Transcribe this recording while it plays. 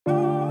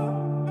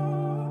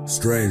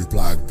Strange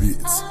Block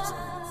Beats.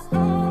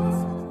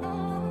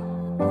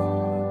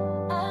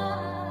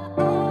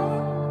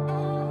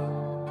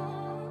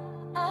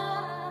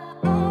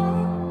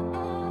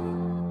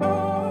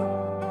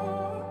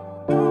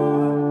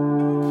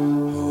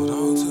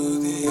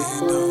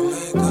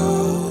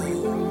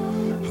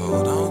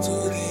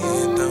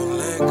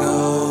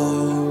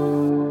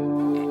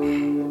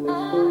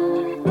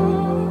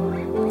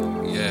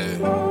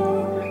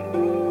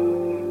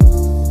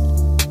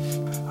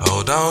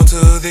 Hold on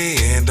to the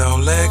end,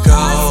 don't let go.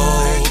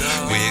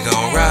 We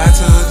gon' ride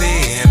to the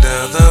end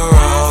of the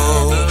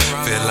road.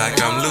 Feel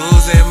like I'm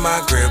losing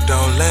my grip,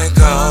 don't let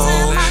go.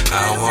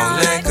 I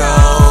won't let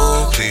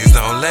go, please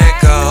don't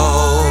let go.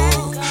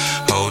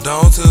 Hold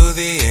on to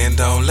the end,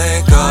 don't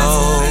let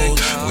go.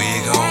 We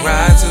gon'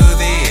 ride to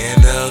the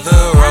end of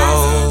the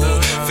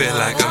road. Feel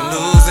like I'm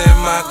losing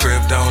my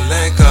grip, don't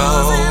let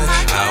go.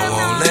 I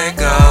won't let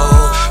go,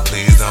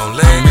 please don't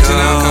let go. I'm reaching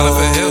out, calling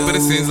for help, but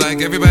it seems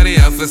like everybody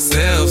out for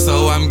self.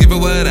 So I'm giving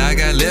what I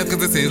got left,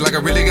 cause it seems like I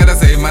really gotta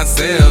save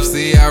myself.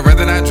 See, I'd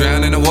rather not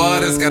drown in the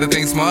waters. Gotta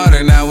think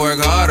smarter, not work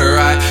harder.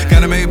 I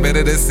gotta make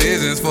better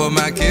decisions for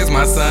my kids,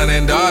 my son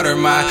and daughter.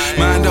 My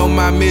mind on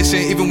my mission,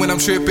 even when I'm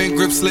tripping,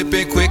 grip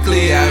slipping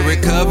quickly. I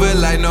recover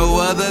like no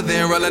other,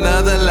 then roll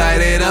another,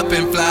 light it up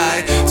and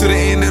fly to the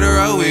end of the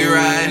road we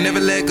ride. Never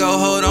let go,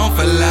 hold on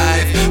for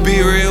life.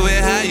 Be real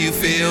with how you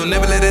feel,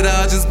 never let it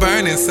all just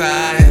burn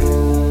inside.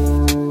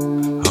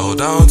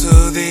 Hold on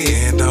to the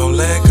end, don't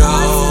let go.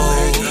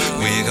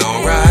 We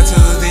gon' ride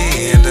to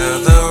the end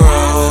of the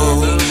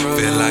road.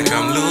 Feel like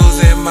I'm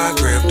losing my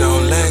grip,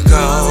 don't let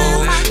go.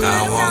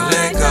 I won't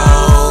let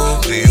go,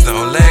 please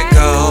don't let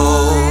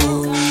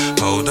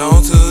go. Hold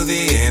on to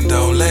the end,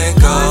 don't let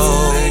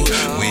go.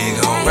 We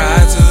gon'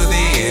 ride to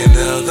the end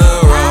of the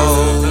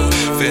road.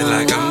 Feel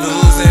like I'm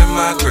losing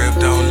my grip,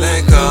 don't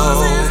let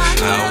go.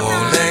 I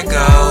won't let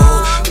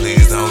go,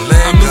 please don't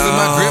let go. I'm losing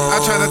my grip, I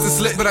try not to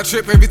slip, but I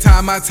trip every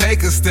time I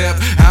take a step.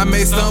 I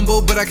may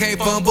stumble, but I can't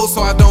fumble,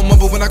 so I don't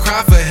mumble when I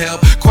cry for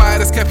help.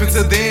 Quiet as kept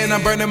until then,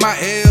 I'm burning my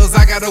L's,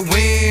 I gotta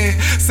win.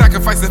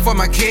 Sacrificing for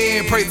my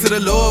kin, pray to the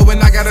Lord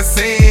when I gotta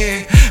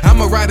sin.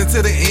 I'ma ride it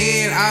to the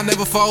end, I'll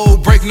never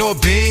fold, break nor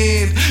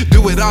bend.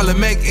 Do it all and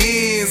make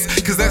ends,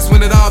 cause that's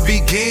when it all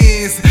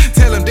begins.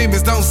 Tell them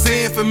demons don't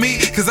sin for me,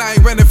 cause I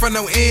ain't running from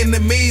no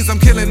enemies. I'm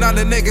killing all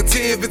the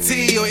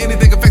negativity or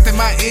anything affecting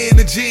my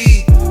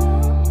energy.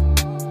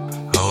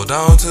 Hold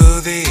on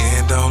to the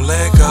end, don't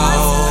let go.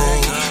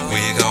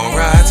 We gon'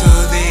 ride to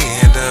the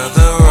end of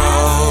the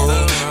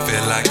road.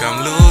 Feel like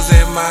I'm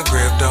losing my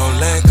grip, don't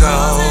let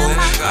go.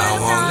 I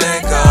won't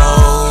let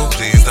go,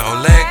 please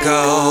don't let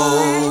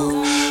go.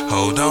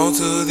 Hold on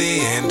to the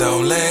end,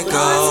 don't let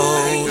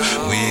go.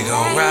 We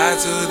gon' ride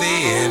to the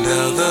end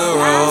of the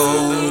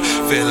road.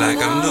 Feel like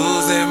I'm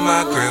losing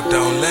my grip,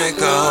 don't let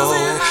go.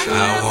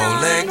 I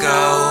won't let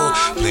go,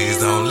 please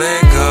don't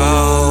let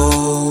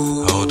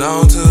go. Hold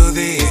on to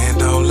the end,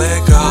 don't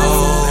let go.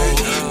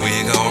 We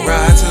gon'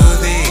 ride to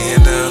the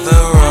end of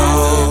the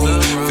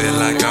road. Feel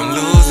like I'm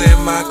losing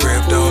my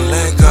grip, don't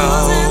let go.